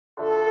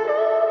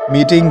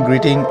Meeting,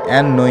 greeting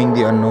and knowing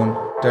the unknown,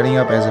 turning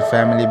up as a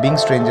family, being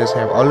strangers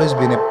have always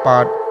been a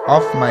part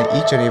of my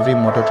each and every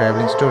motor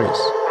traveling stories.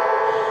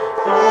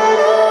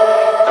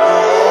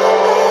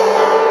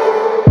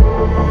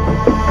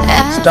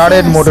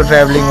 Started motor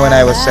traveling when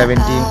I was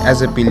 17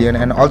 as a pillion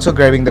and also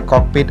grabbing the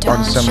cockpit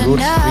on some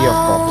routes free of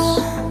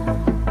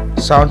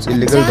cops. Sounds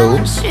illegal though.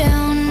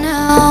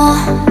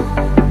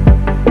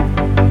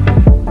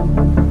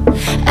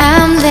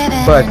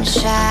 But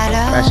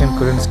passion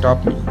couldn't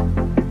stop me.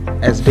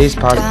 As days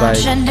passed by,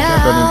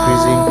 kept on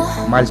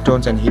increasing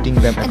milestones and hitting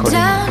them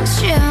accordingly.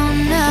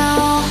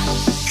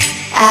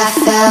 I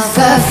fell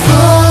for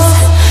fool's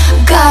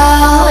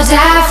gold.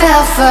 I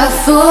fell for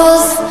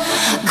fool's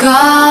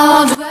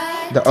gold.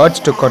 The urge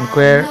to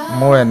conquer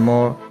more and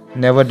more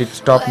never did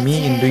stop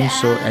me in doing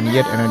so, and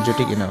yet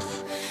energetic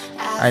enough.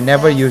 I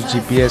never used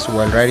GPS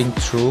while riding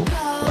through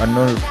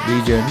unknown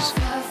regions,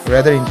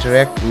 rather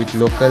interact with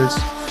locals,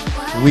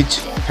 which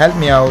help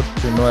me out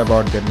to know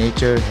about their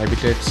nature,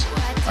 habitats,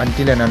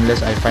 until and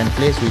unless I find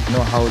place with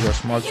no house or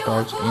small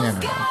stalls in and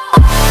around.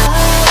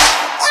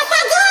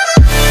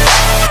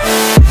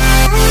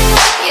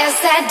 Yes,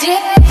 I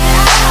did.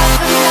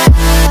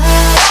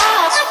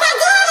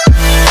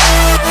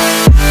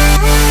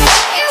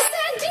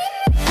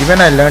 Even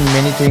I learned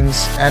many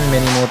things and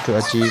many more to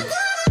achieve.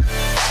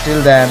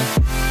 Till then,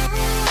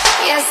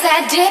 yes,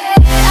 I did.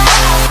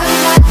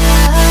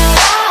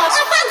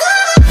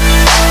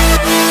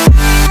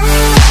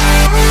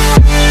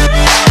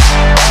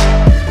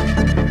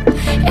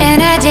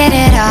 And I did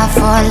it all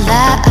for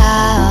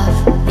love.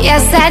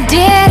 Yes, I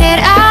did it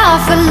all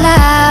for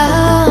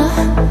love.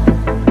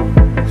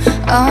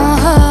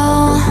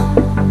 Oh,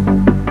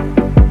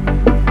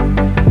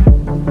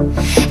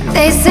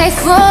 they say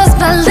fools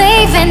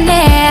believe in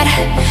it,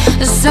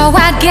 so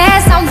I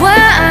guess I'm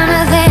one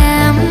of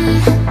them.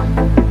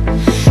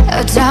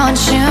 Oh,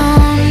 don't you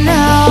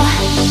know?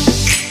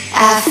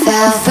 I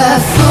fell for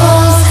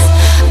fool's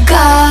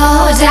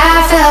gold. I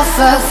fell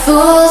for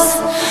fool's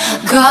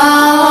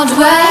gold.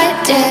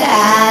 What did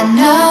I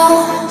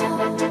know?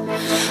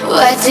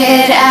 What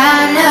did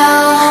I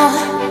know?